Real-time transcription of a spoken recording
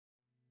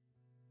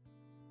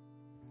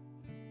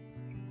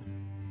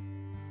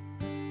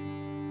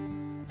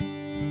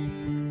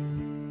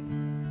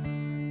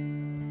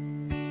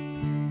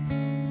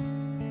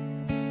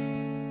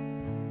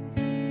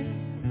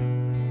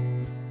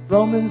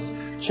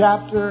Romans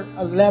chapter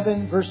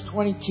 11, verse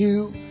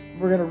 22.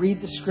 We're going to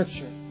read the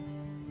scripture.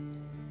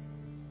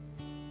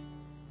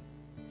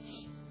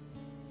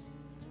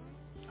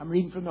 I'm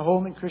reading from the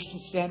Holman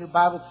Christian Standard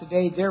Bible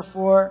today.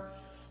 Therefore,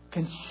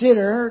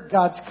 consider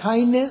God's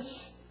kindness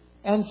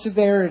and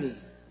severity.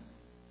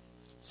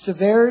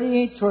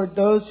 Severity toward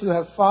those who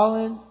have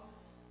fallen,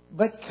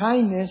 but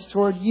kindness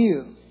toward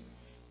you,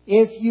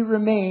 if you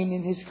remain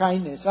in His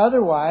kindness.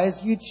 Otherwise,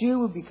 you too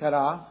will be cut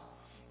off.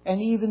 And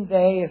even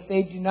they, if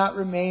they do not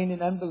remain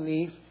in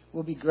unbelief,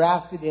 will be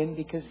grafted in,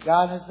 because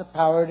God has the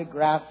power to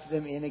graft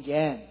them in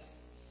again.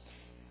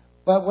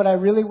 But what I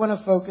really want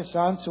to focus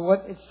on, so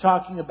what it's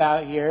talking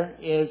about here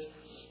is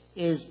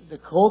the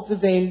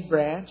cultivated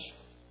branch,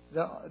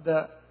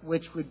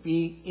 which would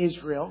be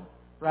Israel,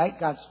 right?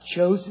 God's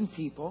chosen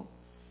people.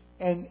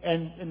 And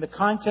in the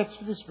context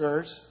for this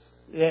verse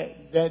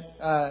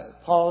that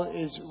Paul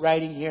is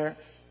writing here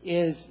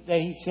is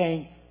that he's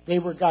saying they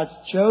were God's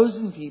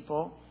chosen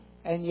people,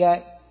 and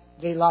yet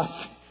they lost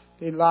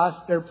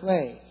their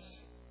place,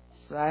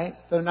 right?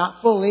 So not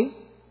fully,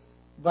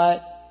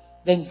 but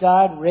then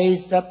God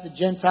raised up the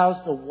Gentiles,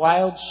 the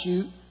wild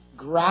shoot,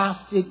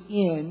 grafted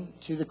in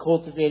to the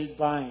cultivated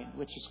vine,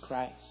 which is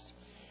Christ.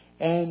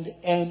 And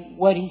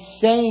what he's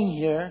saying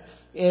here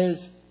is,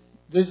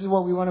 this is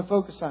what we want to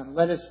focus on.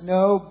 Let us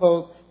know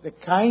both the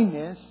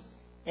kindness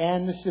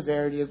and the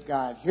severity of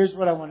God. Here's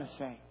what I want to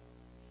say.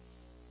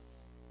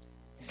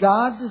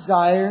 God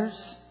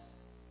desires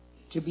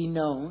to be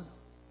known.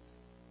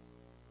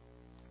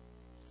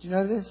 Do you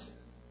know this?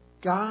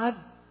 God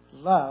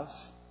loves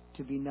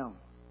to be known.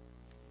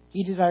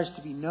 He desires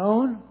to be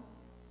known,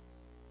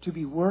 to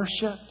be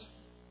worshipped,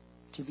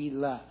 to be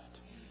loved.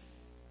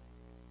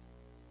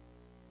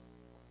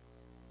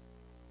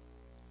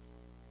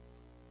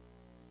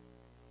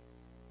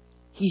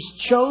 He's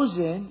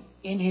chosen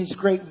in His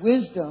great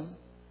wisdom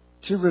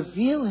to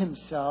reveal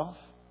Himself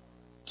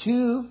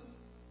to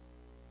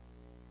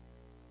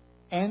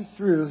and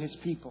through His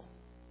people.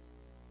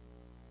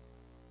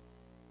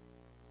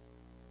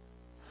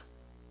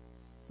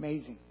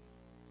 Amazing.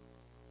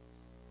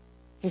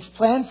 His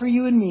plan for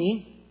you and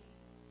me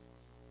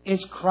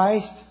is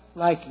Christ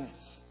likeness.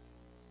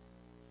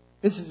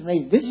 This is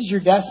amazing. This is your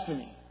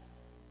destiny,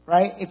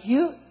 right? If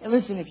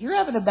you're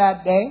having a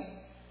bad day,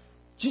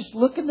 just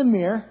look in the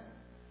mirror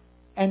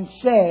and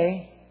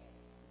say,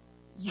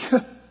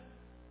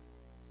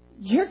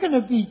 you're going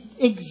to be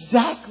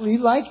exactly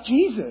like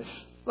Jesus.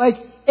 Like,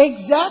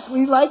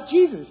 exactly like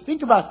Jesus.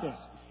 Think about this.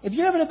 If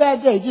you're having a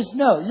bad day, just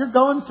know you're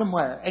going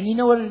somewhere. And you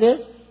know what it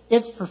is?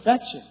 It's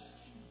perfection.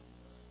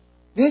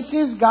 This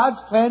is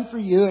God's plan for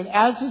you. And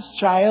as His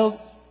child,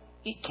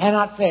 it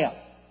cannot fail.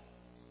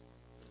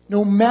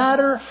 No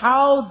matter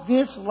how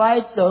this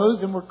life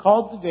goes, and we're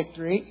called to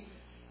victory,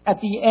 at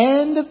the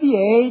end of the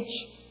age,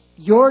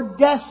 your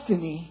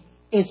destiny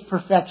is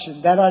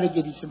perfection. That ought to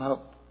give you some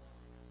hope.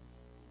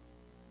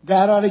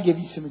 That ought to give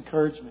you some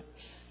encouragement.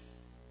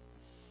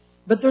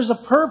 But there's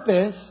a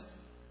purpose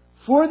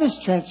for this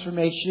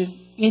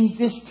transformation in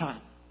this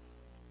time.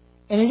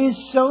 And it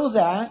is so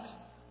that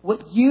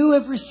what you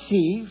have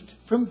received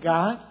from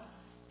God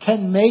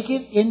can make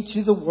it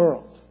into the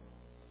world.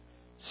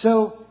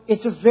 So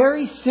it's a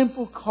very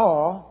simple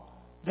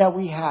call that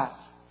we have.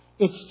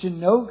 It's to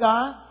know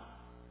God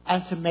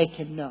and to make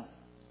Him known.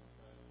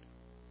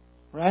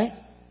 Right?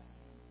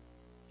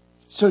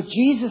 So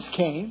Jesus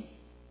came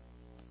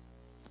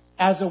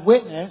as a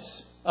witness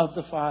of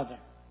the Father.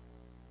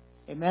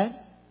 Amen?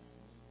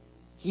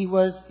 He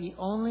was the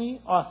only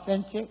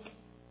authentic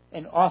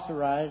and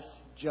authorized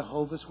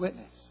Jehovah's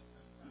Witness.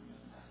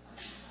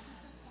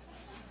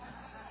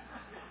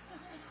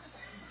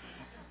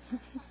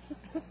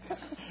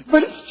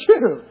 But it's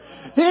true.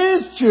 It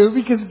is true,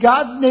 because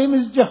God's name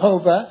is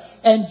Jehovah,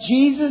 and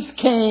Jesus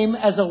came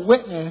as a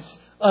witness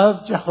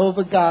of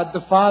Jehovah God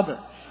the Father.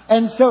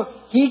 And so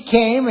He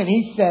came and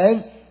He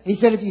said,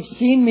 if you've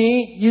seen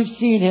me, you've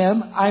seen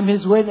Him. I'm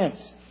His witness.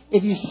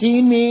 If you've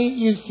seen me,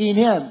 you've seen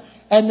Him.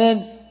 And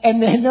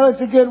then no,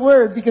 it's a good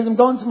word, because I'm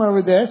going somewhere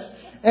with this.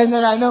 And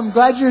then I know, I'm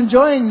glad you're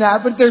enjoying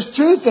that, but there's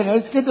truth in it.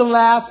 It's good to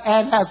laugh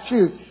and have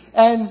truth.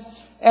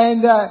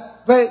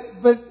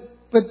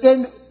 But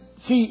then,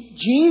 see,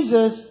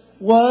 Jesus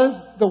was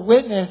the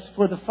witness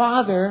for the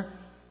Father,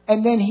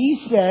 and then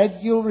He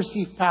said, you'll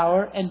receive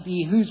power and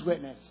be whose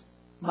witness?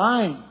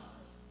 Mine.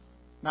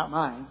 Not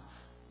mine.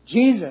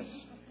 Jesus.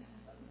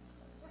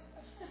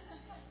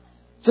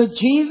 So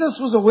Jesus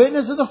was a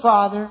witness of the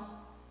Father,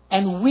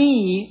 and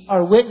we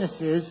are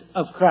witnesses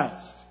of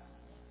Christ,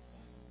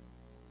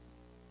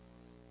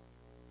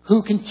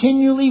 who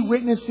continually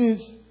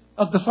witnesses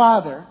of the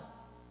Father,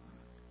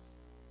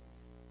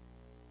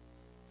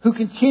 who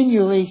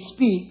continually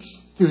speaks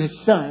through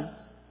His Son,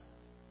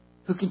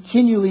 who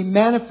continually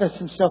manifests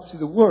Himself to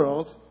the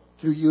world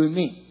through you and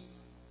me.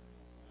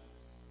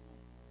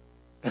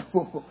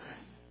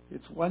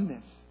 It's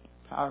oneness.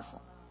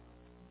 Powerful.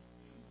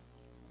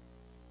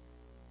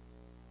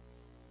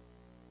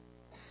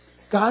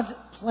 God's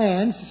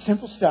plan, this is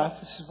simple stuff.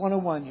 This is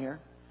 101 here.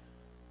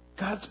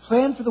 God's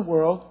plan for the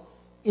world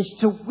is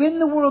to win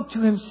the world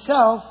to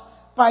himself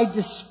by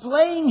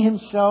displaying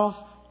himself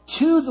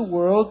to the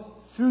world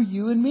through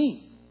you and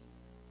me.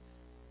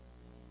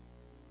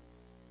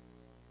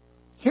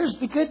 Here's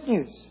the good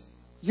news.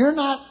 You're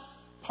not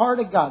part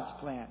of God's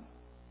plan.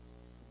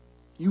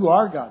 You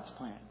are God's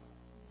plan.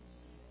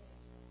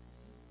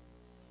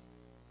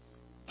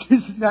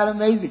 Isn't that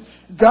amazing?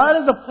 God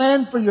has a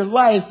plan for your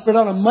life, but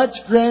on a much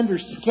grander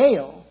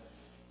scale.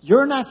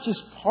 You're not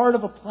just part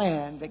of a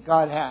plan that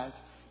God has.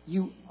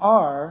 You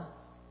are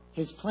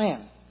His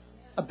plan.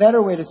 A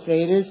better way to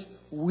say it is,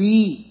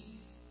 we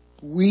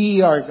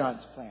are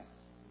God's plan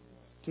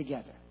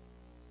together.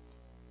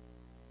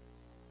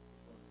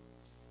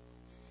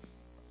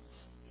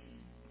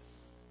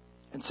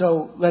 And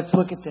so let's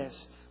look at this.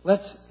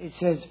 It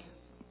says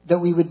that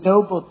we would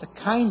know both the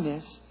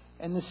kindness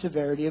and the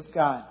severity of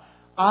God.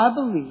 I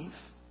believe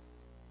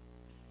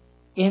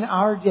in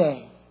our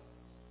day,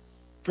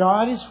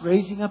 God is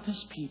raising up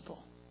His people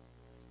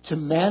to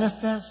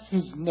manifest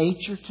His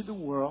nature to the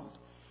world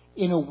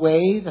in a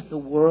way that the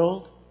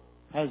world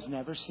has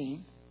never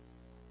seen.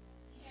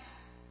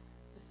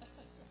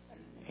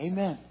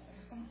 Amen.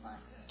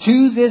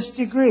 To this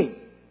degree.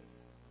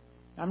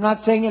 I'm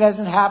not saying it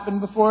hasn't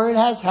happened before. It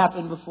has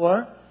happened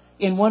before.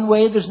 In one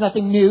way, there's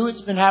nothing new.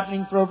 It's been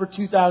happening for over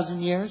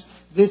 2,000 years.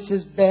 This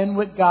has been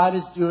what God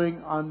is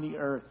doing on the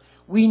earth.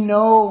 We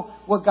know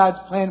what God's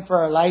plan for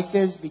our life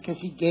is because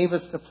He gave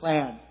us the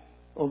plan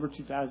over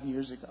 2,000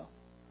 years ago.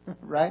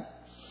 Right?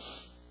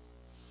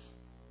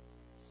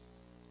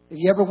 If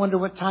you ever wonder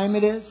what time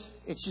it is,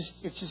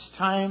 it's just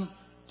time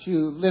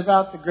to live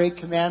out the Great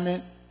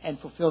Commandment and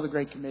fulfill the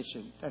Great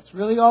Commission. That's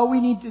really all we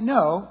need to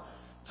know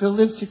to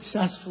live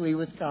successfully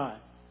with God.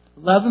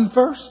 Love Him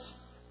first.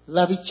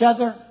 Love each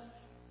other.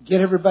 Get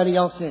everybody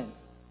else in.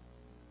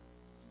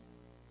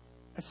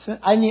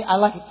 I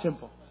like it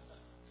simple.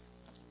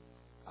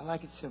 I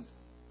like it simple.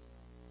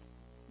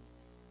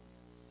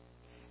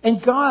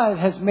 And God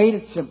has made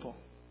it simple,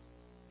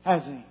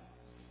 hasn't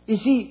He? You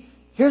see,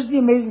 here's the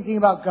amazing thing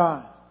about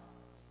God.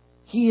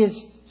 He is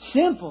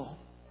simple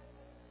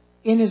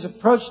in His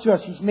approach to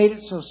us. He's made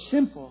it so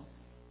simple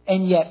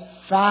and yet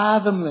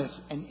fathomless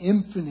and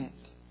infinite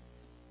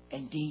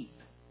and deep.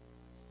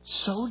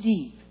 So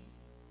deep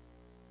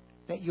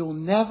that you'll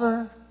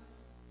never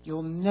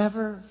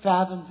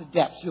fathom the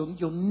depths.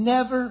 You'll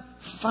never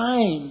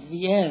find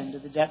the end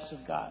of the depths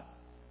of God.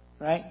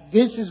 Right?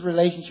 This is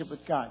relationship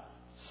with God.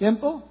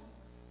 Simple,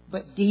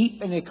 but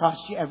deep, and it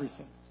costs you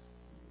everything.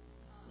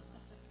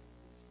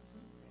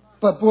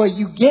 But boy,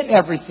 you get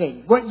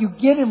everything. What you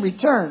get in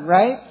return,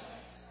 right?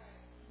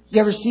 You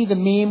ever see the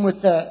meme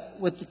with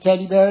the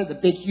teddy bear, the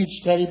big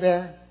huge teddy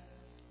bear?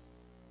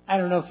 I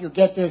don't know if you'll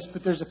get this,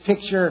 but there's a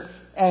picture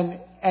and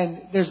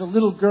there's a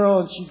little girl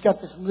and she's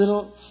got this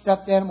little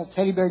stuffed animal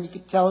teddy bear, and you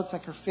can tell it's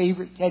like her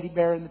favorite teddy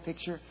bear in the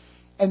picture.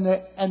 And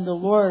the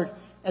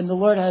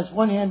Lord has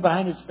one hand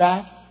behind his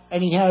back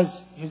and He has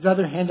his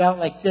other hand out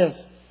like this.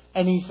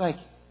 And He's like,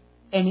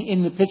 and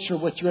in the picture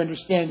what you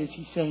understand is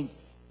He's saying,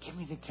 "Give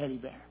me the teddy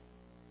bear."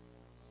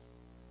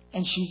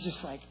 And she's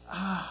just like,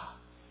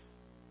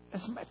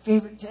 that's my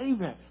favorite teddy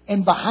bear.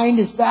 And behind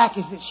his back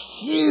is this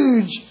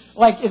huge,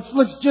 like it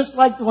looks just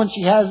like the one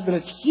she has, but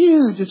it's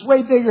huge. It's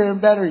way bigger and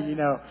better, you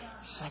know.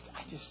 She's like,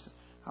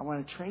 I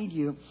want to trade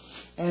you.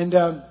 And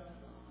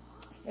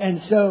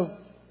so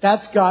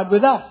that's God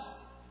with us,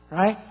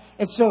 right?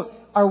 And so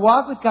our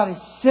walk with God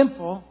is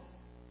simple,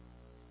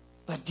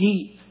 but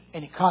deep,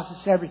 and it costs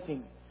us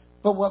everything.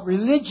 But what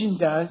religion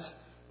does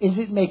is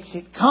it makes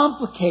it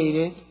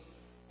complicated,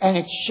 and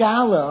it's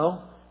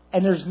shallow,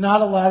 and there's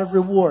not a lot of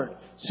reward.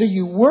 So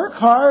you work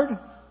hard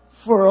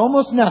for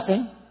almost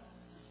nothing.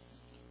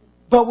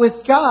 But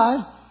with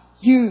God,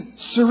 you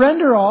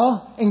surrender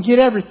all and get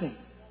everything.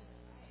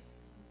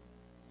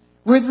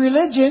 With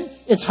religion,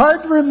 it's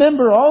hard to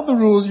remember all the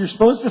rules you're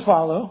supposed to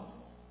follow,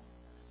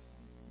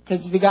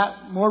 because they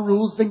got more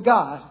rules than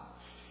God.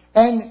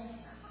 And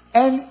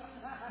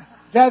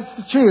that's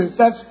the truth.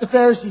 That's what the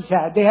Pharisees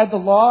had. They had the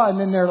law, and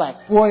then they're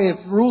like, boy, if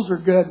rules are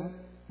good,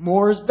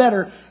 more is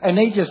better. And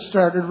they just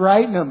started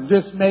writing them,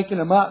 just making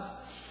them up.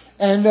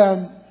 And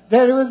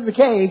that was the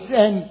case.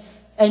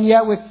 And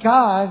yet with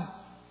God,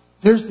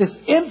 there's this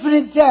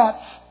infinite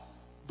depth.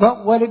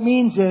 But what it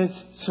means is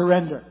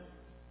surrender.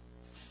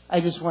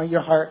 I just want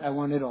your heart. I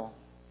want it all.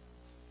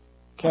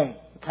 Okay.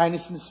 The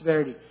kindness and the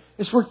severity.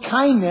 This word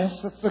kindness,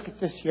 let's look at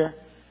this here.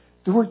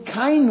 The word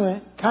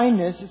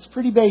kindness, it's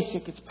pretty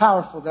basic. It's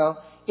powerful though.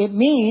 It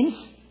means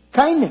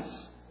kindness.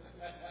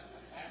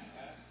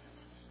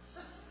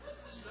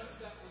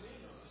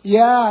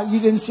 Yeah,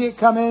 you didn't see it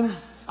coming.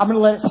 I'm going to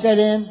let it set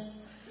in.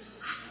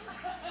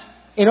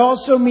 It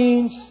also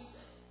means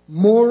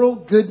moral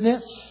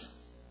goodness.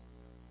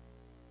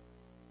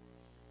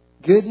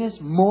 Goodness,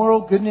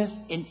 moral goodness,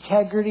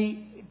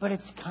 integrity, but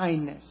it's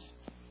kindness.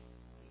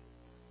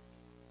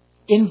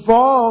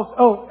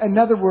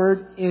 Another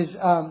word is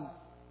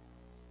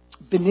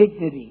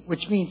benignity,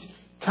 which means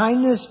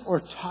kindness or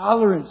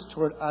tolerance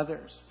toward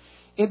others.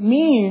 It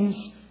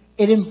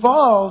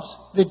involves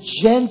the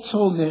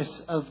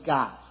gentleness of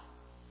God.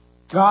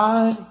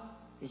 God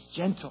is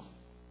gentle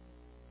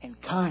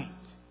and kind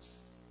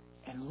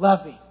and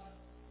loving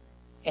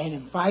and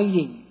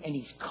inviting, and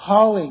He's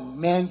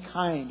calling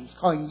mankind. He's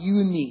calling you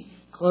and me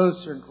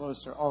closer and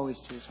closer, always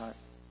to His heart.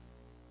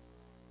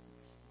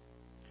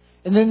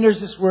 And then there's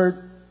this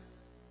word.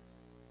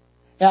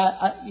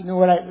 You know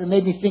what it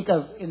made me think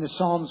of in the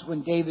Psalms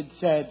when David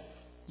said,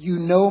 "You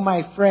know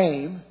my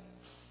frame,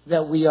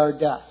 that we are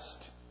dust."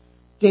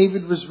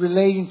 David was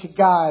relating to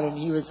God, and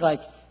he was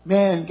like,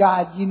 "Man,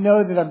 God, you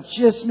know that I'm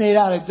just made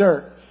out of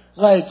dirt.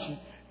 Like,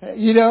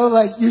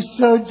 you're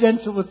so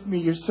gentle with me.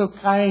 You're so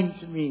kind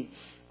to me.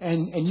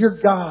 And you're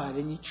God,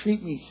 and you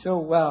treat me so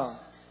well."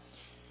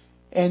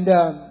 And,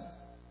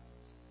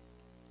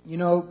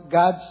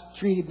 God's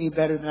treated me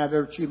better than I've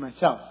ever treated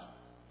myself.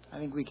 I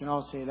think we can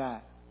all say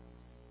that.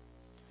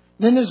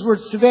 Then there's the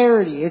word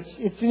severity.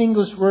 It's an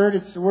English word.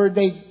 It's the word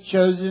they've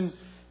chosen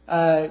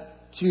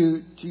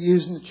to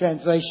use in the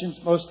translations,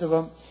 most of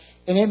them.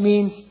 And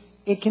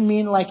it can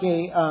mean like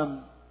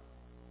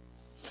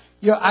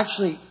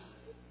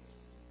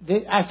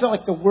I felt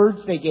like the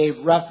words they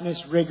gave,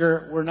 roughness,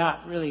 rigor, were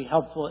not really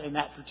helpful in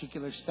that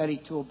particular study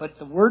tool. But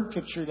the word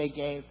picture they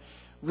gave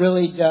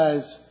really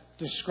does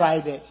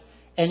describe it.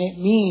 And it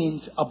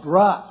means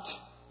abrupt,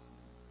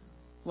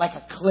 like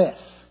a cliff.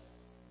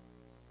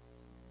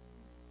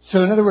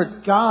 So in other words,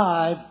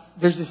 God,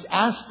 there's this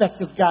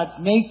aspect of God's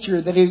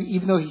nature that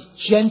even though He's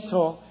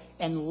gentle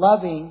and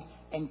loving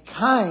and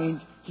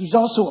kind, He's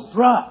also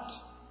abrupt,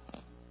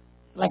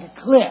 like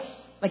a cliff.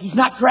 Like He's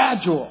not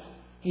gradual.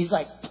 He's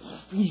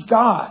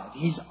God.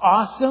 He's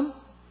awesome.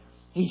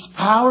 He's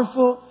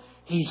powerful.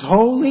 He's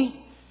holy.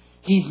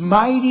 He's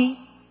mighty.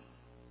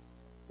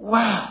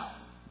 Wow.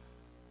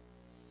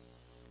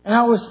 And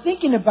I was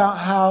thinking about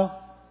how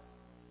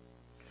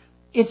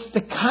it's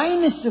the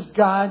kindness of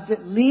God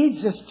that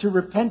leads us to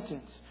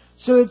repentance.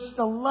 So it's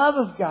the love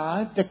of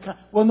God. I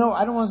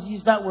don't want to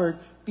use that word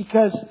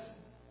because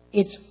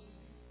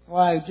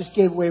I just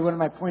gave away one of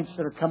my points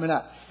that are coming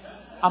up.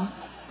 I'm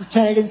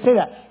pretending I didn't say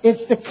that.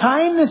 It's the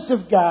kindness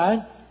of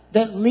God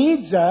that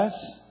leads us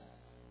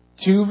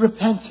to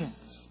repentance.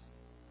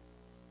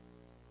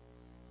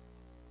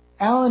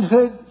 Alan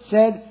Hood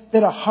said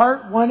that a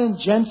heart won in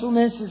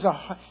gentleness is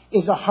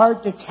a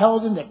heart that's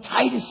held in the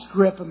tightest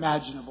grip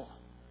imaginable.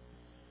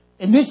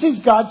 And this is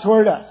God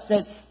toward us,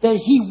 that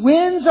He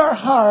wins our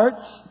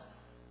hearts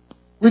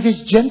with His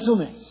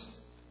gentleness.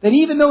 That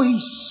even though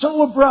He's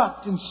so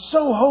abrupt and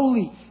so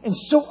holy and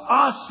so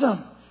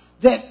awesome,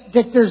 that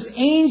there's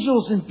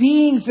angels and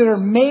beings that are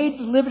made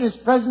to live in His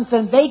presence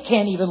and they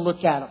can't even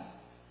look at Him.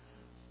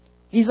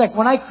 He's like,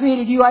 when I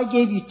created you, I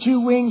gave you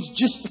 2 wings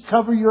just to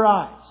cover your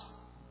eyes.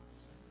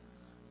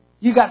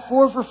 You got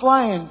 4 for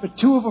flying, but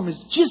 2 of them is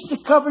just to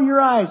cover your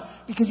eyes.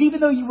 Because even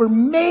though you were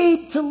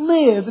made to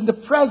live in the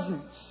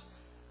presence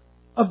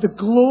of the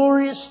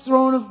glorious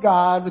throne of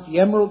God with the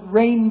emerald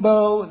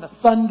rainbow and the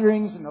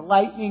thunderings and the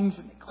lightnings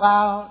and the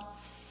cloud,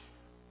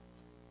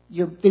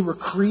 they were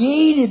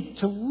created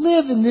to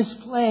live in this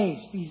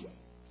place, these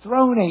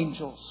throne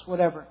angels,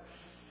 whatever.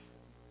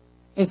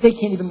 And they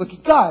can't even look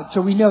at God,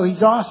 so we know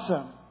He's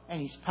awesome and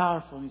He's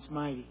powerful and He's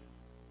mighty.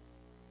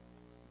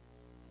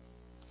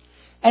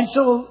 And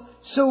so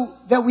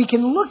that we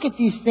can look at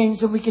these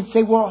things and we can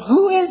say, well,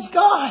 who is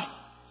God?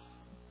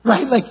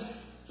 Right? Like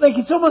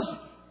it's almost,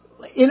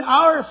 in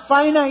our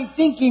finite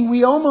thinking,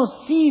 we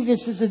almost see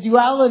this as a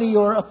duality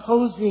or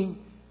opposing.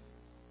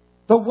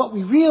 But what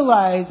we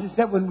realize is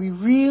that when we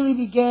really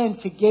begin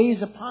to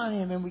gaze upon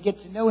Him and we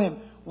get to know Him,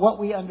 what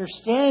we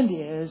understand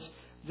is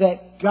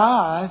that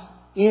God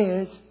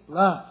is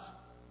love.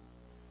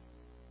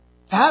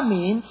 That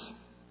means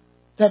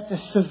that the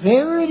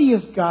severity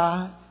of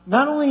God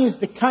not only is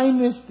the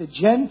kindness, the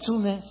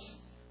gentleness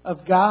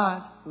of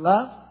God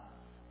love,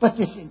 but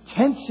this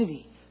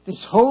intensity,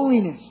 this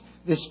holiness,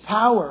 this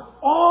power,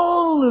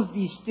 all of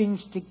these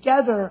things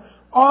together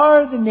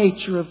are the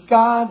nature of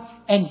God,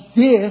 and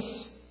this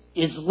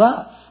is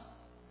love.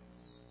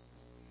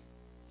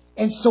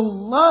 And so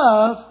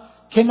love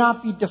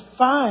cannot be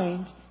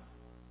defined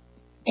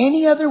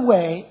any other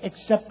way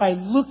except by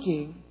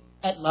looking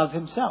at love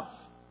Himself.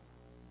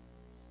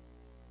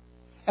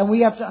 And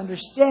we have to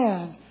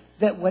understand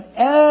that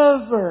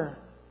whatever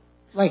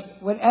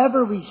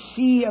we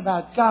see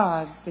about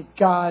God, that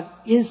God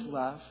is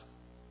love,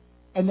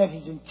 and that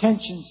His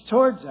intentions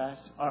towards us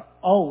are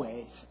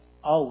always,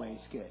 always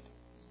good.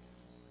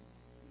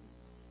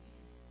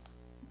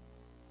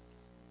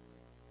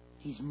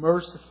 He's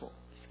merciful.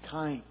 He's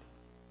kind.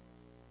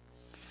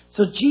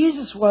 So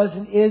Jesus was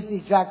and is the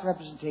exact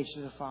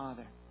representation of the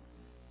Father.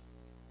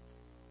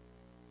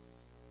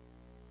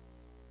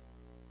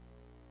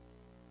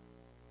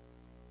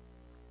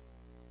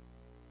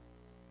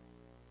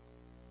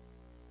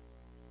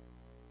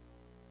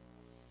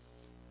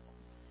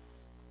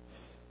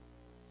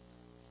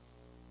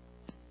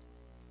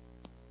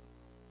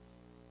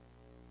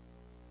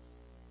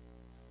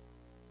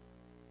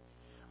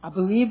 I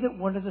believe that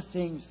one of the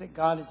things that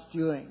God is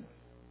doing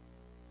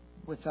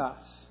with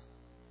us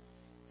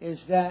is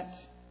that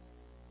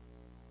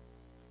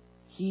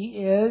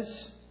He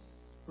is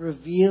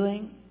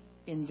revealing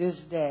in this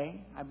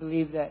day. I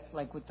believe that,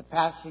 like with the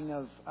passing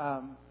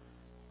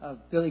of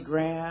Billy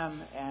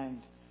Graham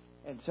and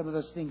some of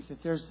those things,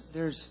 that there's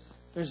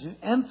an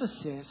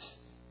emphasis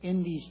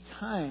in these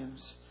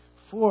times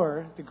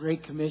for the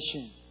Great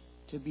Commission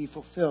to be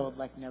fulfilled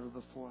like never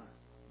before.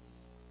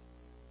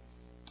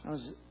 I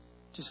was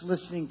just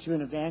listening to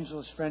an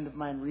evangelist friend of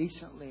mine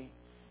recently,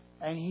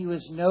 and he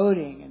was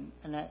noting,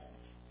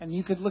 and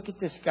you could look at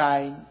this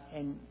guy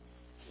and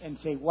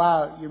say,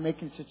 wow, you're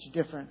making such a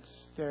difference.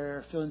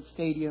 They're filling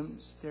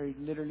stadiums. They're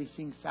literally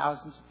seeing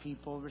thousands of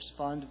people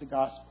respond to the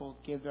gospel,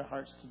 give their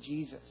hearts to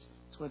Jesus.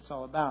 That's what it's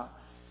all about.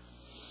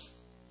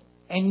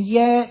 And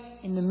yet,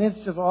 in the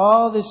midst of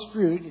all this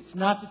fruit, it's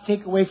not to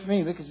take away from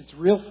any, because it's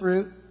real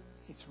fruit.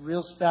 It's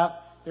real stuff.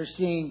 They're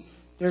seeing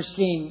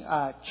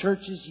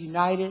churches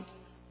united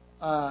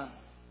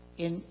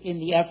in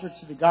the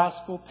efforts of the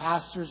gospel,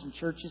 pastors and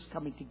churches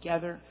coming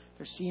together.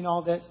 They're seeing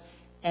all this.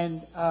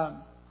 And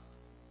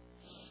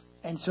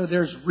so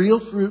there's real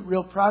fruit,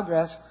 real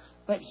progress.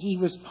 But he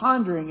was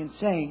pondering and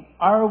saying,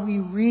 are we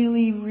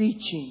really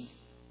reaching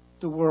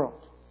the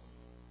world?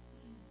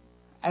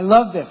 I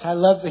love this. I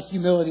love the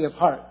humility of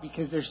heart,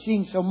 because they're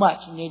seeing so much.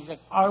 And he's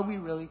like, are we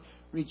really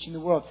reaching the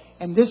world?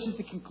 And this is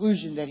the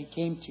conclusion that he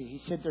came to. He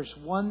said, there's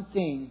one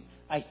thing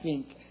I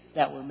think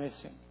that we're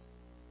missing.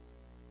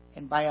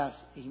 And by us,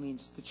 he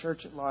means the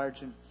church at large.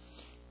 And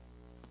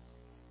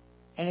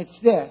it's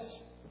this.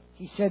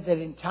 He said that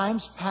in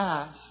times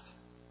past,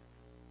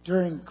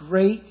 during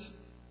great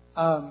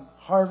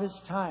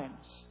harvest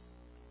times,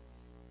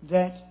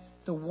 that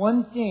the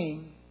one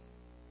thing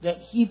that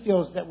he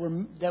feels that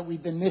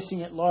we've been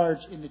missing at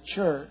large in the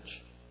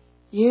church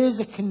is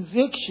a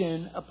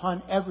conviction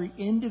upon every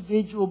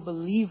individual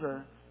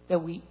believer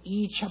that we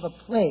each have a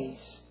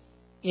place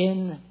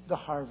in the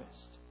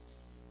harvest,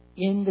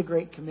 in the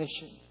Great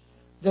Commission.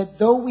 That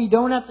though we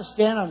don't have to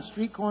stand on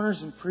street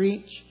corners and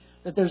preach,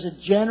 that there's a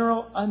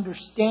general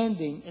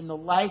understanding in the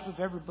life of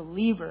every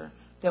believer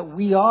that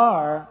we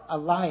are a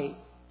light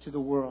to the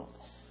world.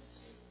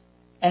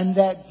 And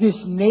that this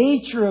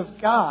nature of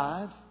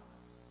God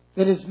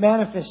that is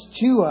manifest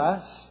to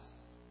us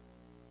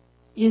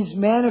is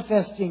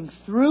manifesting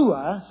through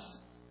us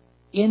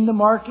in the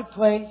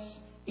marketplace,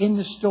 in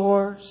the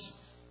stores,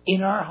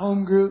 in our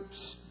home groups,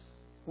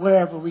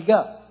 wherever we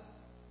go.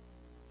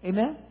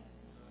 Amen?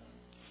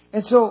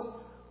 And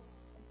so,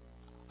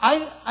 I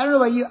don't know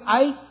about you,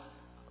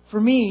 for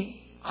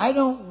me, I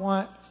don't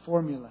want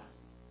formula.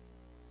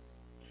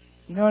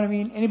 You know what I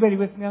mean? Anybody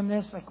with me on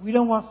this? Like, we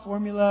don't want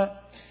formula.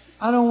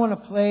 I don't want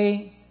to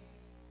play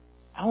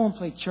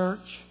church.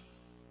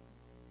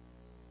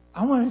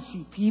 I want to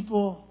see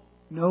people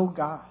know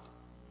God.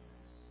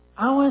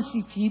 I want to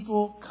see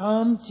people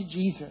come to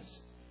Jesus.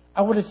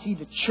 I want to see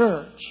the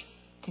church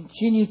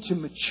continue to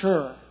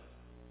mature,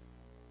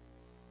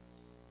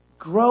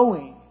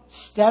 growing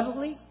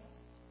steadily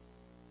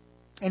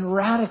and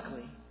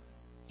radically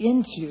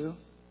into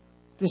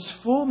this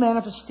full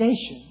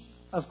manifestation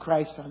of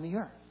Christ on the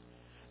earth.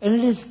 And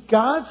it is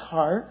God's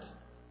heart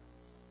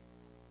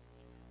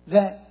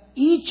that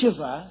each of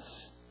us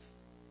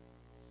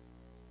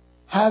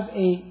have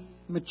a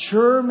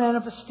mature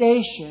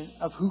manifestation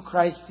of who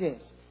Christ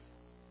is.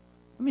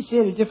 Let me say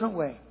it a different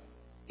way.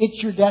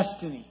 It's your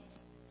destiny.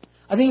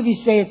 I think if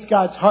you say it's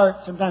God's heart,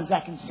 sometimes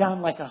that can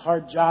sound like a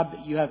hard job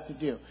that you have to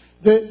do.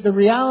 The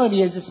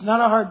reality is it's not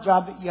a hard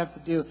job that you have to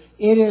do.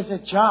 It is a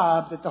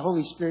job that the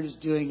Holy Spirit is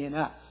doing in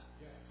us.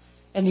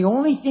 And the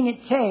only thing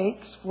it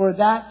takes for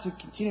that to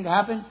continue to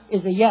happen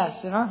is a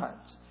yes in our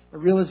hearts. A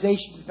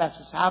realization that that's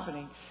what's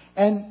happening.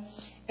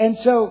 And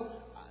so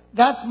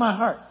that's my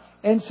heart.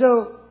 And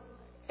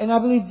I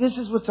believe this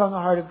is what's on the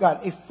heart of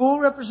God. A full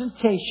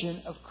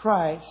representation of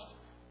Christ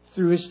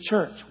through His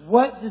church.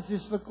 What does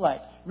this look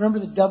like? Remember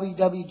the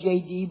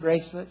WWJD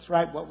bracelets,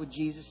 right? What would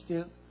Jesus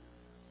do?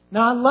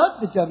 Now, I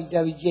love the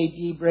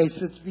WWJD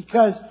bracelets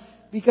because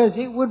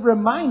it would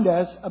remind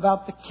us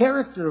about the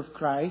character of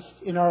Christ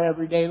in our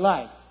everyday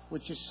life,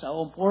 which is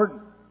so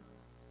important.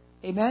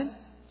 Amen?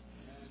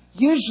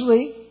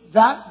 Usually,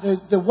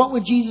 the What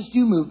Would Jesus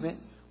Do movement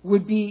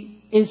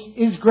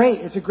is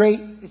great. It's a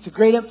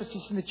great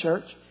emphasis in the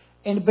church,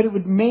 but it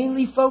would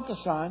mainly focus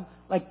on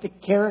like the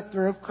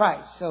character of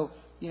Christ. So,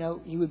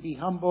 He would be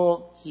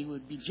humble, He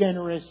would be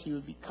generous, He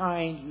would be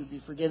kind, He would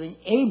be forgiving.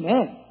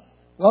 Amen.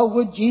 What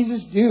would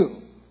Jesus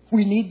do?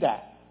 We need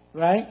that,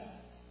 right?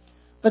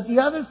 But the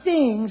other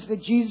things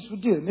that Jesus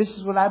would do, and this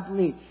is what I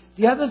believe,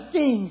 the other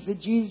things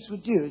that Jesus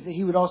would do is that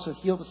He would also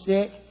heal the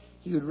sick,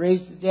 He would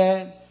raise the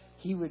dead,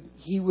 He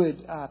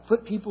would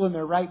put people in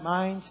their right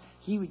minds,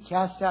 He would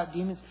cast out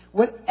demons.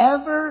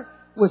 Whatever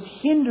was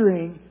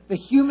hindering the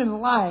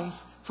human life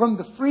from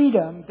the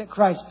freedom that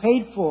Christ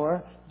paid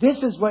for,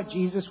 this is what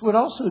Jesus would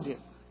also do.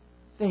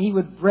 That He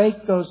would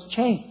break those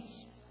chains.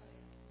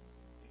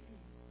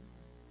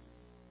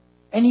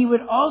 And He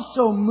would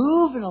also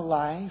move in a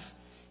life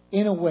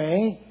in a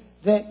way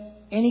that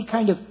any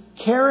kind of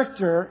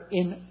character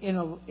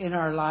in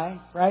our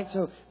life, right?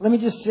 So let me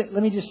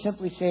just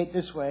simply say it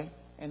this way,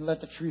 and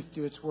let the truth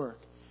do its work.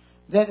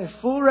 That a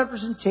full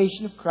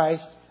representation of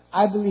Christ,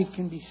 I believe,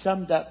 can be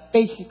summed up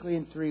basically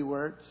in 3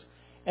 words.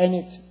 And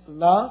it's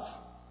love,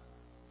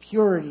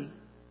 purity,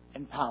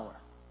 and power.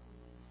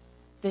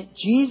 That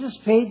Jesus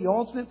paid the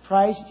ultimate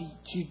price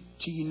to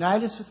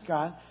unite us with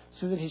God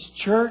so that His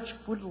church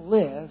would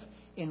live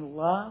in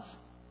love,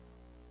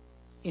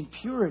 in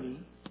purity,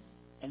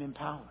 and in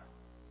power.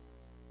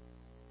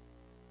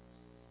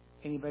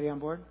 Anybody on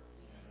board?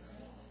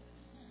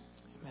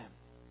 Amen.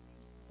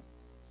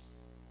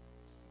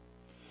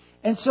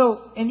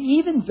 And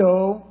even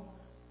though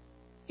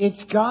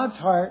it's God's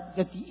heart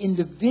that the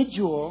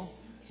individual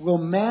will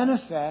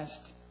manifest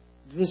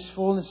this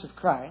fullness of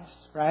Christ,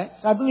 right?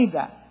 So I believe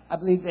that. I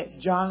believe that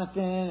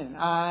Jonathan and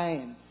I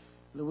and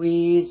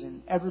Louise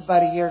and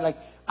everybody here,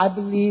 I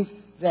believe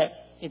that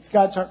it's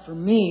God's heart for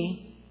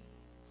me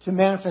to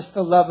manifest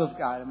the love of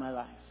God in my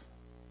life.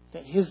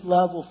 That His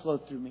love will flow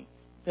through me.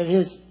 That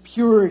His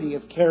purity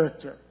of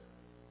character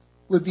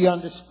would be on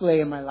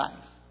display in my life.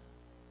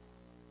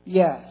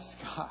 Yes,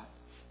 God.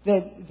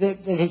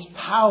 That His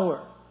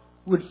power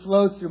would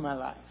flow through my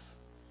life.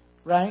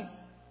 Right?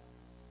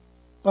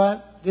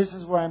 But this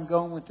is where I'm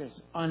going with this.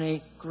 On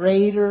a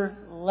greater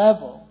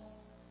level,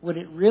 what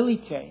it really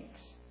takes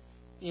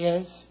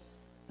is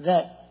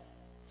that,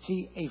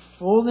 the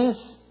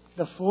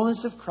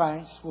fullness of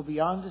Christ will be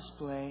on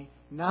display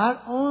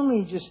not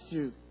only just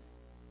through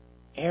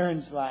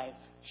Aaron's life,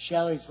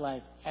 Shelley's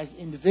life as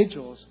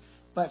individuals,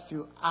 but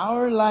through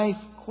our life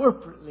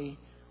corporately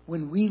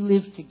when we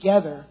live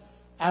together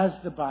as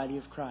the body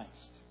of Christ.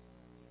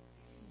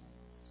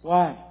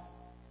 Why?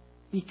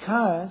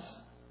 Because,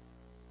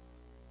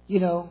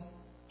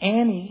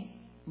 Annie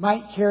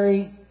might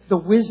carry the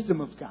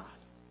wisdom of God.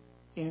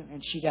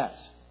 And she does.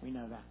 We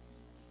know that.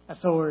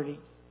 Authority,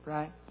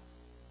 right?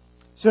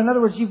 So in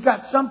other words, you've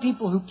got some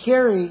people who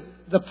carry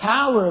the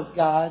power of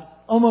God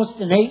almost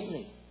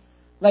innately.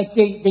 Like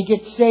they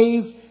get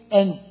saved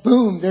and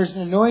boom, there's an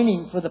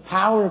anointing for the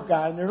power of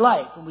God in their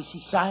life. And we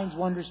see signs,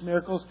 wonders,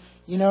 miracles.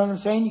 You know what I'm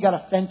saying? You got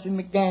a Fenton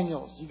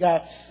McDaniels. You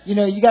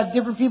got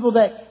different people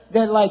that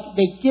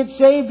they get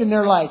saved and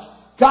they're like,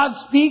 God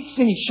speaks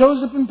and He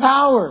shows up in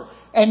power.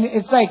 And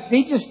it's like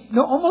they just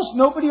know, almost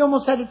nobody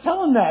almost had to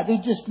tell them that. They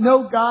just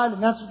know God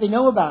and that's what they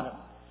know about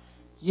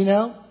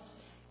Him.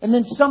 And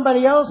then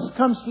somebody else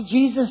comes to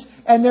Jesus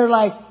and they're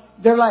like,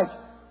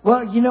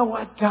 well, you know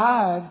what?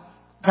 God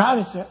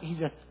is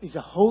He's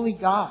a holy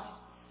God.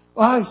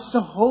 Oh, He's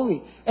so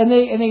holy. And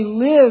they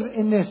live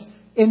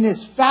in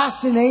this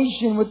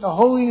fascination with the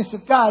holiness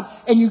of God,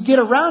 and you get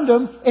around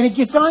them and it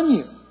gets on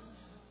you.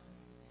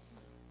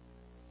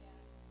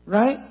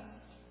 Right?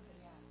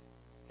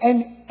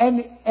 And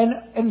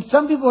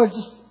some people are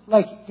just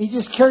they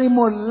just carry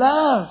more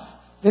love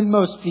than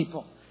most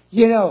people.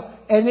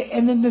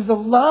 And then the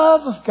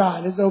love of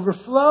God is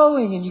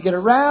overflowing and you get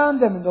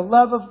around them and the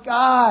love of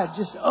God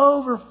just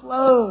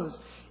overflows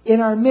in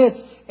our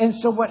midst. And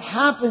so what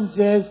happens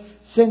is,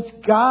 since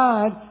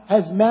God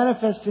has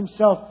manifested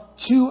Himself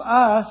to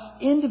us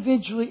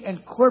individually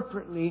and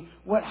corporately,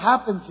 what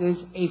happens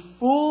is a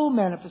full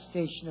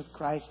manifestation of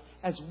Christ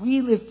as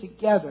we live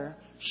together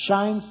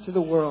shines to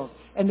the world.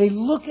 And they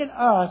look at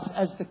us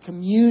as the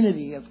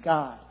community of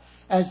God,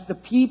 as the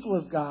people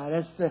of God,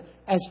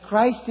 as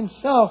Christ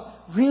Himself,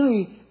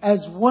 really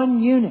as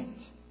one unit.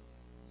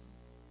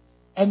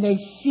 And they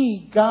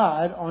see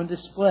God on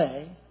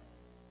display,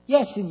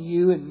 yes, in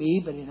you and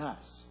me, but in us.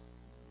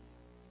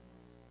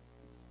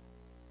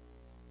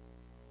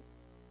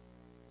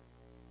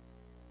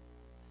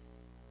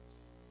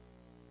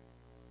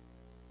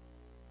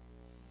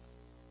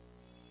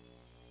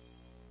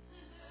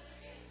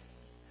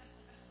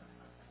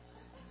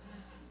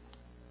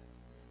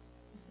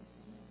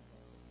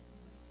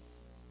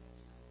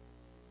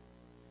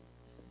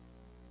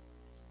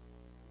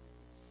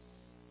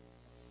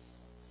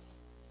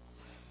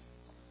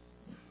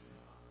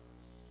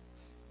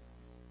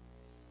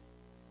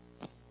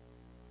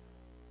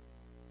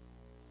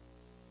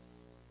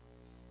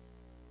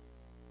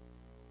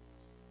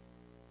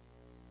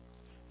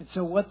 And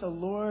so what the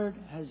Lord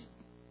has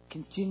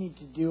continued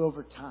to do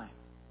over time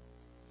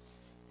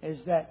is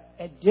that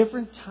at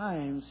different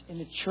times in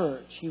the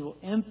church, He will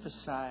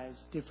emphasize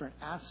different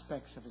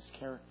aspects of His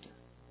character,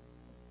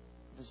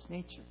 of His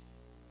nature.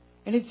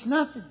 And it's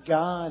not that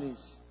God is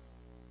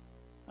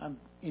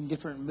in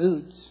different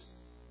moods.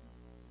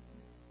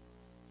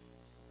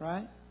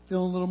 Right?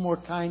 Feeling a little more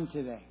kind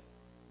today.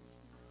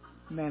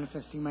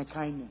 Manifesting my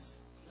kindness.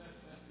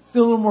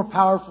 Feel a little more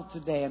powerful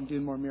today. I'm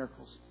doing more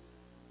miracles.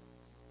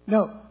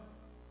 No.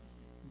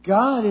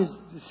 God is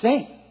the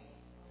same,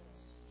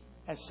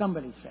 as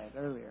somebody said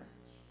earlier.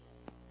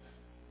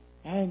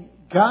 And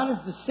God is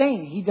the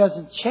same. He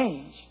doesn't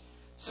change.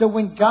 So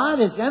when God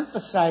is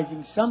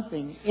emphasizing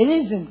something, it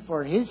isn't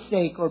for His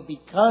sake or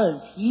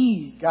because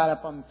He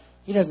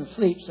doesn't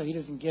sleep, so He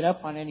doesn't get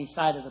up on any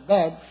side of the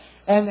bed.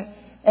 And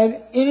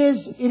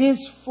it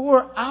is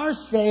for our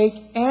sake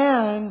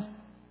and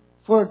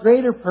for a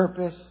greater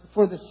purpose,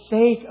 for the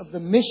sake of the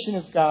mission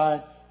of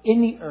God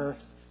in the earth,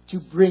 to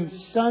bring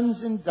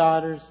sons and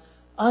daughters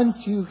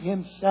unto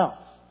Himself.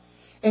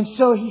 And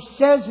so He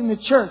says in the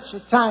church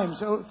at times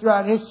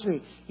throughout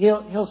history,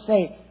 He'll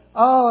say,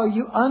 oh,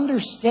 you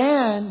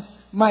understand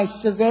my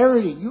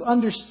severity. You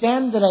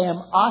understand that I am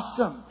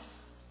awesome.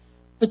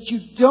 But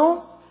you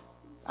don't,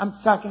 I'm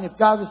talking, if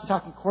God was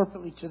talking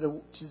corporately to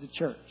the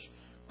church,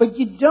 but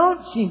you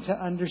don't seem to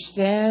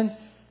understand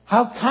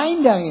how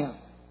kind I am.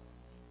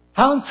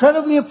 How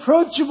incredibly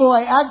approachable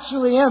I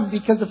actually am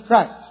because of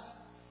Christ.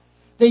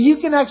 That you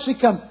can actually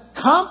come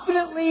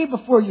confidently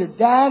before your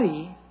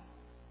daddy,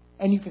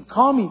 and you can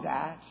call me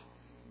that.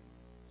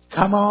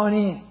 Come on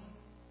in.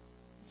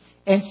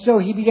 And so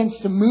He begins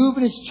to move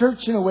in His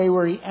church in a way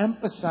where He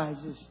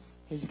emphasizes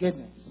His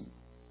goodness.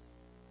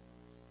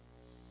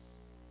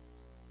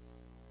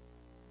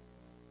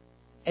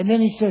 And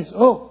then He says,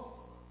 oh,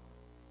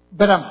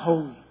 but I'm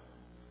holy.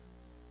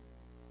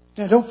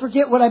 Now don't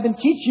forget what I've been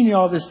teaching you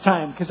all this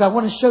time, because I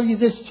want to show you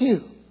this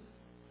too.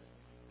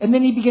 And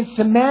then He begins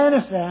to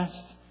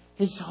manifest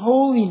His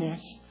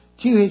holiness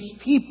to His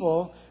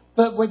people.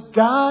 But what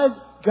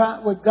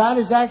God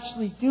is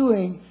actually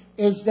doing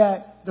is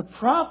that the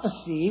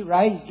prophecy,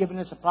 right? He's given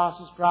us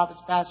apostles,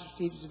 prophets, pastors,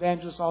 teachers,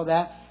 evangelists, all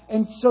that.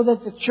 And so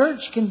that the church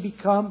can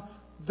become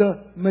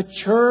the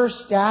mature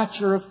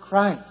stature of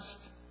Christ.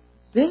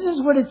 This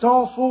is what it's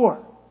all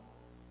for.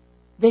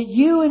 That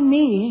you and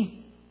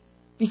me,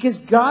 because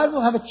God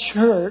will have a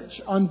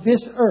church on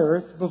this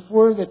earth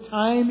before the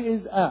time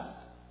is up,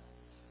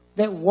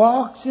 that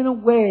walks in a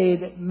way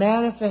that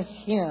manifests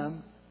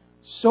Him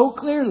so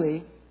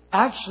clearly,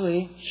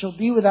 actually shall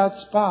be without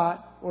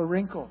spot or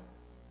wrinkle.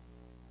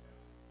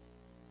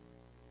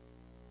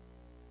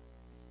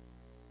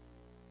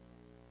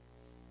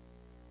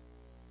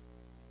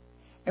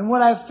 And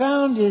what I've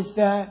found is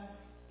that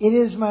it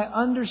is my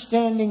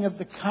understanding of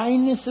the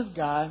kindness of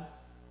God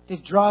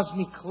that draws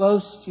me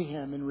close to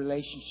Him in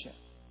relationship.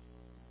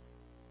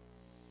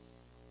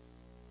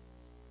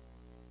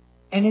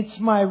 And it's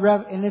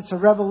a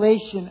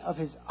revelation of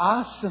His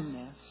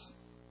awesomeness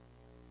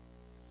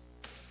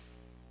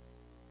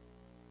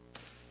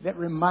that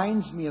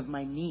reminds me of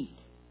my need.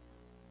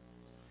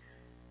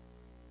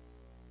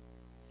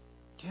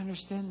 Do you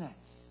understand that?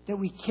 That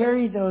we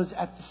carry those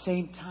at the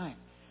same time.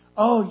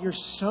 Oh, you're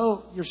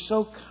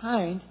so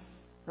kind,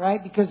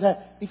 right? Because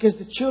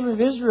the children of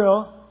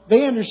Israel,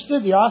 they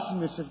understood the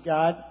awesomeness of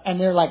God,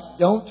 and they're like,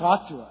 don't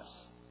talk to us.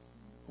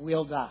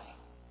 We'll die.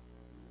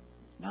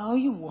 No,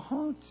 you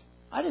won't.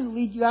 I didn't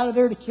lead you out of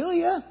there to kill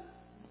you.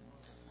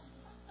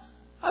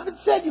 I've been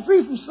setting you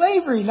free from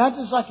slavery, not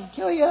just so I can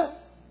kill you.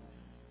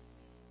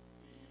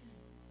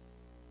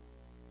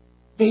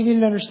 They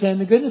didn't understand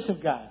the goodness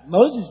of God.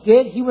 Moses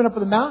did. He went up on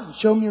the mountain,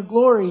 show me your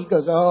glory. He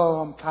goes, oh,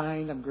 I'm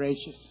kind, I'm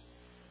gracious.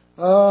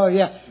 Oh,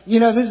 yeah.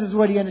 This is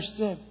what he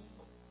understood.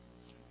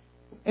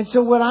 And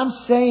so what I'm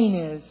saying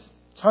is,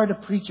 it's hard to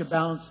preach a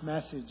balanced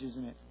message,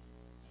 isn't it?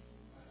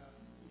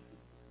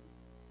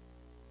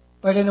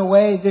 But in a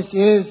way, this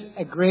is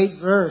a great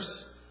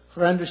verse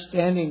for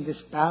understanding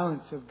this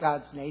balance of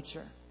God's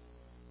nature.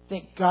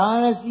 That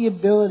God has the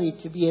ability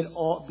to be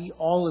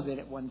all of it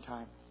at one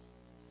time.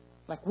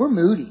 Like we're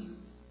moody.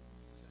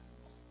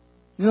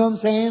 You know what I'm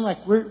saying?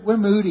 Like we're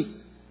moody.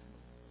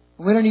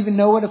 We don't even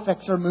know what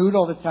affects our mood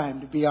all the time,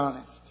 to be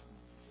honest.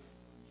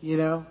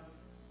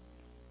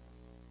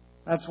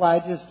 That's why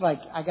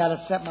I got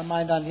to set my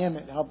mind on Him.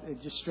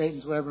 It just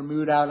straightens whatever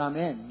mood out I'm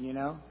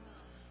in,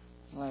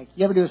 Like,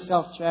 you ever do a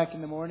self-check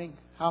in the morning?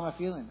 How am I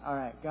feeling? All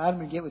right, God, I'm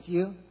going to get with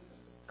you.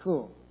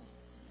 Cool.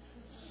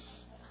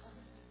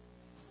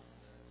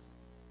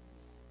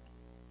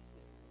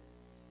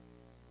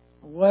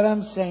 What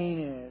I'm saying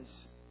is,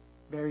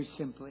 very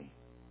simply,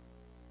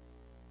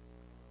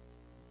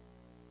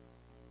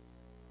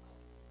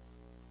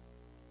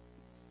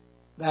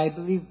 that I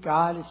believe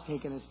God has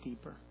taken us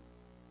deeper.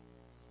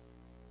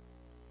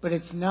 But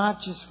it's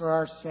not just for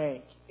our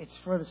sake. It's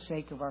for the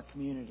sake of our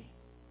community.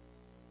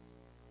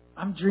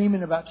 I'm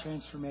dreaming about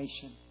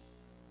transformation.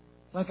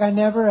 Like I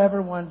never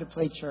ever wanted to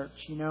play church,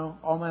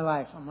 all my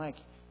life. I'm like,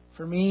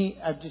 for me,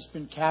 I've just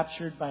been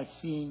captured by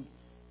seeing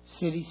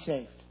cities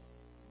saved.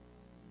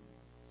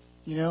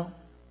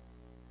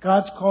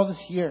 God's called us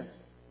here.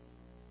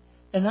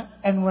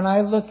 And when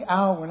I look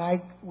out,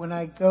 when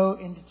I go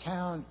into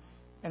town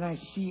and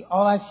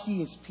all I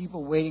see is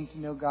people waiting to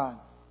know God.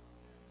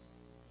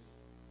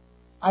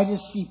 I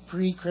just see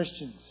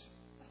pre-Christians.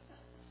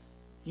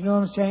 You know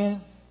what I'm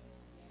saying?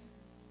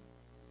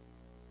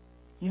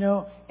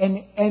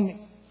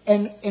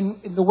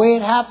 And the way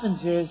it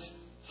happens is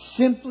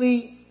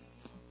simply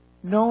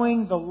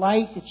knowing the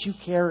light that you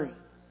carry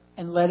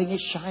and letting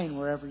it shine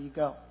wherever you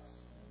go.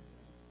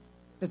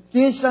 That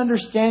this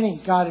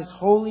understanding God is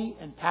holy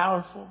and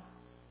powerful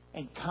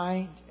and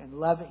kind and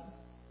loving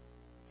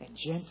and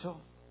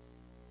gentle.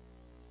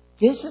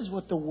 This is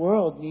what the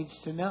world needs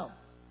to know.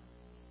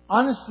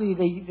 Honestly,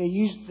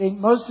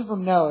 most of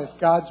them know if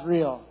God's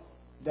real,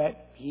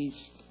 that He's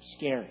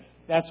scary.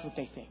 That's what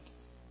they think.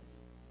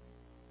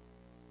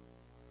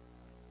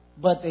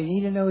 But they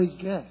need to know He's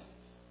good.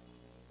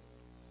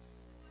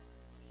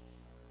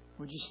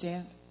 Would you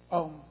stand?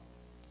 Oh,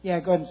 yeah,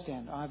 go ahead and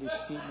stand. I'll have you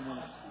seat in a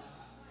minute.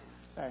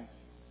 Sorry.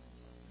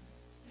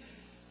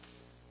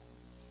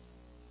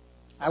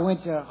 I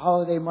went to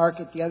Holiday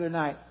Market the other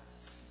night.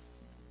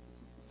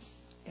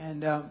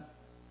 And there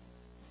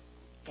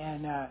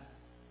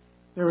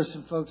were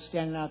some folks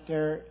standing out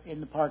there in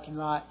the parking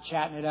lot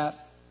chatting it up.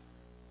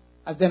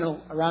 I've been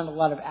around a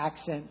lot of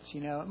accents,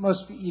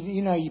 Most,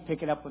 you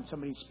pick it up when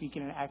somebody's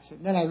speaking an accent.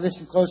 And then I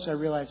listened closer, I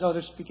realized,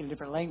 they're speaking a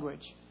different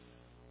language.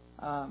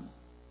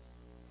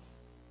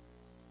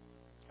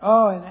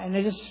 And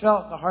I just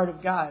felt the heart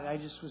of God. I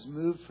just was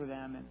moved for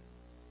them. And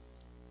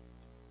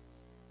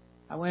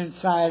I went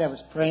inside, I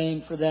was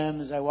praying for them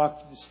as I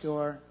walked to the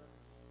store.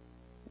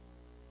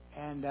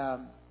 And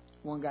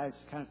one guy's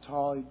kind of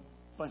tall, a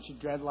bunch of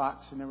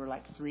dreadlocks, and there were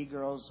like 3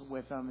 girls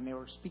with him, and they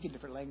were speaking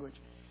different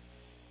language.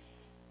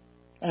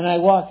 And as I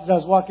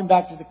was walking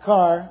back to the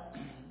car,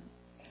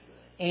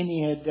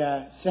 Amy had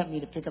sent me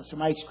to pick up some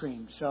ice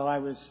cream. So I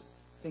was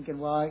thinking,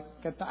 well, I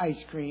got the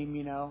ice cream,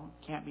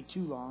 can't be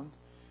too long.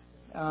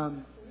 But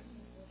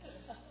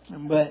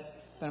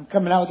I'm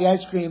coming out with the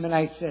ice cream, and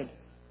I said,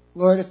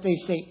 Lord, if they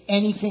say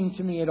anything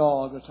to me at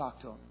all, I'll go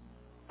talk to them.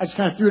 I just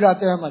kind of threw it out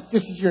there. I'm like,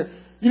 this is your,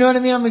 you know what I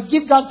mean? I'm going to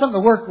give God something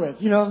to work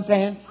with. You know what I'm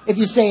saying? If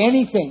you say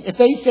anything, if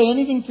they say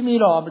anything to me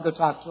at all, I'm going to go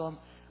talk to them.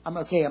 I'm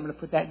okay. I'm going to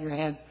put that in your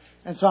hands.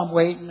 And so I'm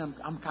waiting.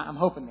 I'm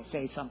hoping they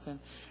say something.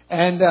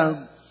 And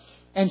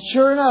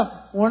sure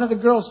enough, one of the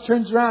girls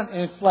turns around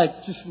and it's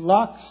like just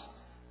Lux,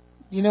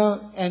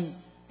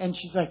 and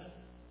she's like,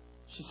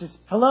 she says,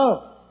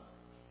 hello.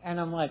 And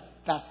I'm like,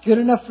 that's good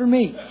enough for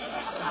me.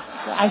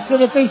 I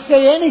said, if they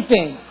say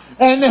anything,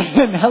 and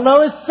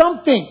hello is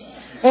something.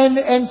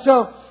 And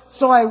so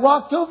I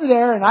walked over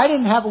there, and I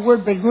didn't have a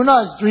word, but when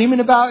I was dreaming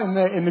about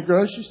in the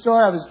grocery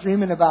store, I was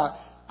dreaming about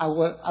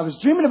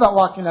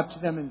walking up to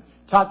them and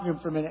talking to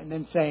them for a minute, and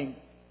then saying,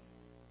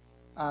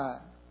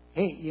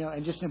 hey,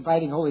 and just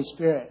inviting Holy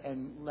Spirit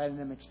and letting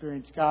them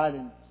experience God.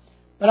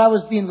 But I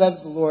was being led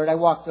to the Lord. I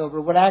walked over.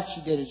 What I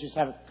actually did is just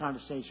have a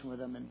conversation with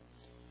them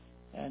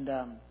and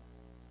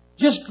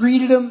just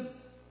greeted them.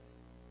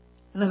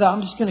 And I thought,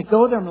 I'm just going to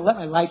go there and let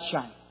my light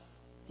shine.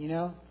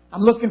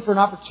 I'm looking for an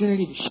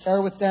opportunity to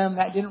share with them.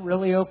 That didn't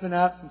really open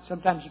up. And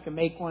sometimes you can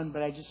make one,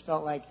 but I just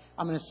felt like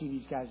I'm going to see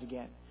these guys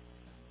again.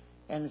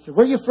 And I said,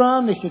 where are you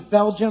from? They said,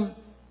 Belgium.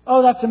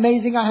 Oh, that's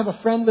amazing. I have a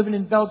friend living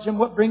in Belgium.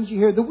 What brings you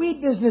here? The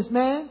weed business,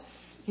 man.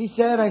 He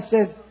said, I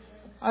said,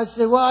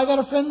 well, I got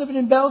a friend living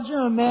in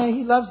Belgium, man.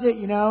 He loves it,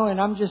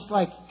 and I'm just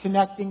like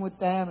connecting with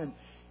them.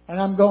 And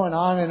I'm going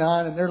on. And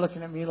they're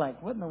looking at me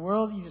like, what in the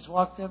world? You just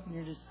walked up and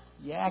you're just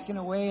yakking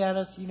away at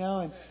us,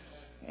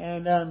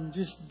 and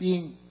just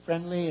being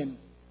friendly. And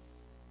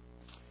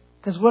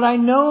because what I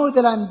know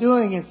that I'm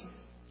doing is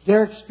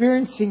they're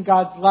experiencing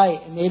God's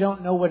light and they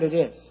don't know what it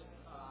is.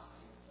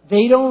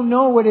 They don't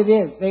know what it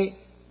is.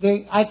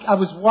 I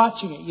was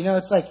watching it.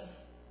 It's like,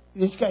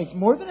 this guy's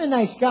more than a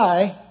nice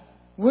guy.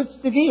 What's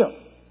the deal?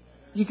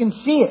 You can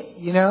see it,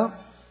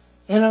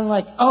 And I'm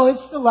like, oh,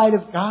 it's the light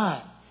of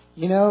God,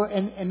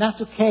 and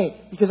that's okay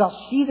because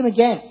I'll see them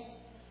again.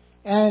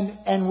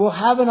 And we'll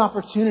have an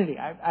opportunity,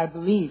 I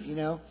believe,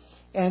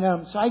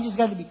 And so I just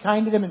got to be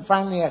kind to them. And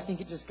finally, I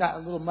think it just got a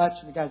little much.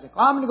 And the guy's like,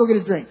 I'm going to go get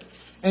a drink.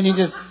 And he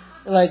just,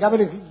 I'm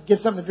going to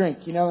get something to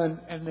drink,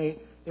 And they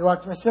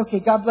walked away. I said, okay,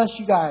 God bless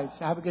you guys.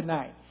 Have a good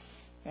night.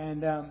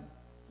 And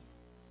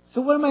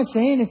so what am I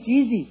saying? It's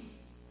easy.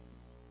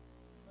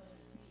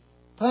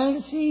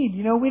 Plant a seed.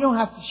 We don't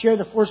have to share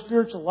the 4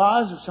 spiritual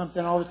laws or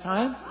something all the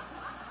time.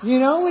 We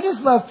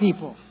just love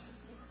people.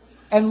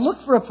 And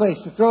look for a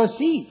place to throw a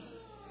seed.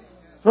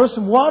 Throw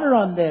some water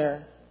on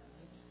there.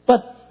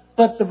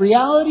 But the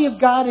reality of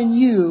God in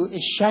you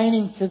is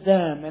shining to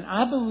them. And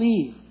I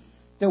believe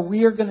that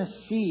we are going to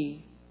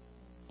see.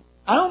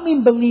 I don't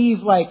mean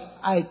believe like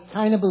I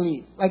kind of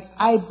believe. Like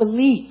I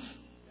believe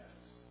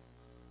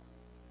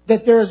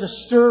that there is a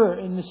stir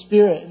in the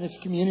Spirit in this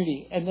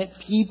community. And that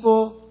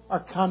people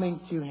are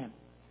coming to Him.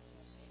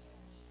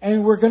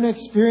 And we're going to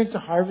experience a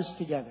harvest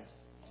together.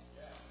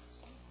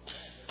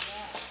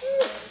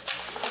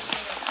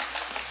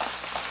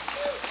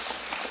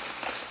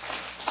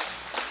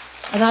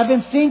 And I've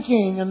been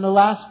thinking, and the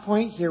last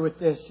point here with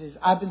this is,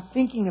 I've been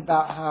thinking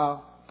about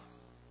how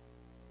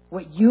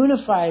what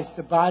unifies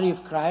the body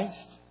of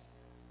Christ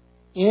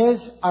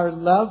is our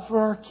love for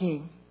our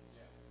King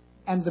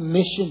and the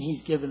mission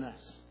He's given us.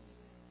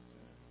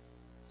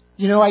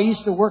 I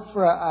used to work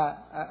for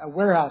a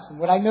warehouse, and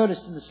what I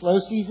noticed in the slow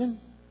season,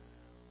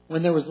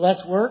 when there was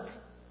less work,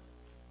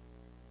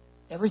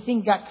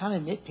 everything got kind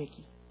of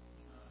nitpicky.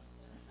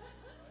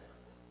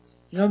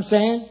 You know what I'm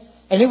saying?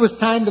 And it was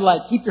time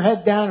to keep your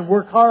head down and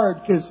work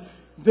hard because,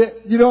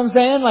 you know what I'm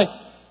saying?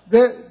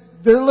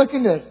 They're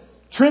looking to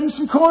trim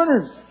some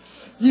corners,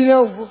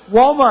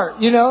 Walmart,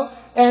 and you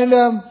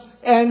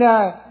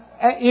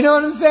know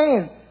what I'm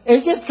saying?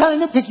 It gets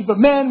kind of nitpicky, but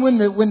man, when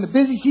the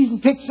busy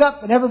season picks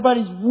up and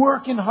everybody's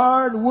working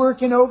hard,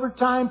 working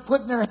overtime,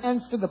 putting their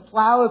hands to the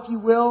plow, if you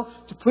will,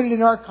 to put it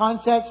in our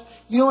context,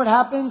 you know what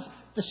happens?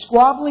 The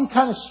squabbling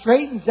kind of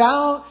straightens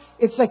out.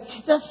 it's like,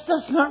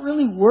 that's not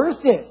really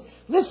worth it.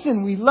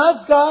 Listen, we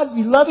love God,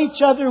 we love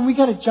each other, and we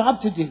got a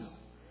job to do.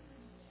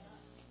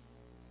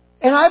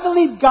 And I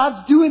believe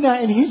God's doing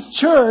that in His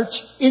church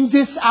in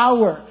this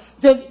hour.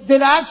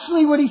 That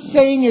actually what He's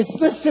saying is,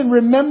 listen,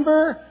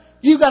 remember,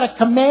 you got a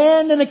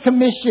command and a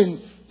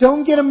commission.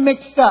 Don't get them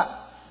mixed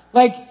up.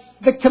 Like,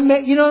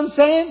 you know what I'm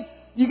saying?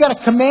 You got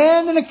a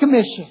command and a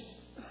commission.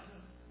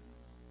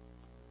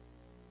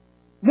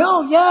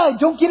 No,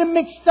 don't get them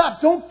mixed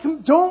up.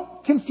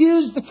 Don't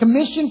confuse the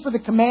commission for the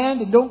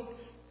command, and don't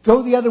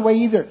go the other way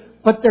either.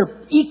 But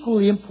they're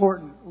equally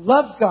important.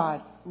 Love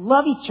God,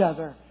 love each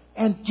other,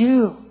 and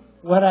do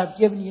what I've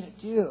given you to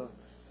do.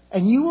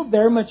 And you will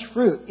bear much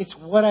fruit. It's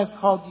what I've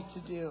called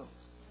you to do.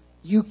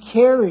 You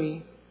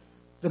carry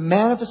the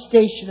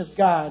manifestation of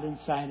God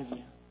inside of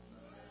you.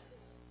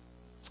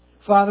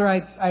 Father,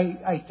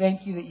 I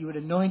thank you that you would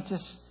anoint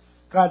us,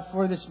 God,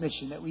 for this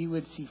mission, that we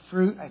would see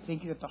fruit. I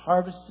thank you that the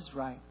harvest is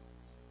ripe.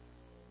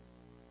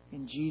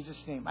 In Jesus'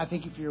 name. I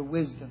thank you for your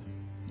wisdom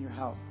and your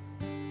help.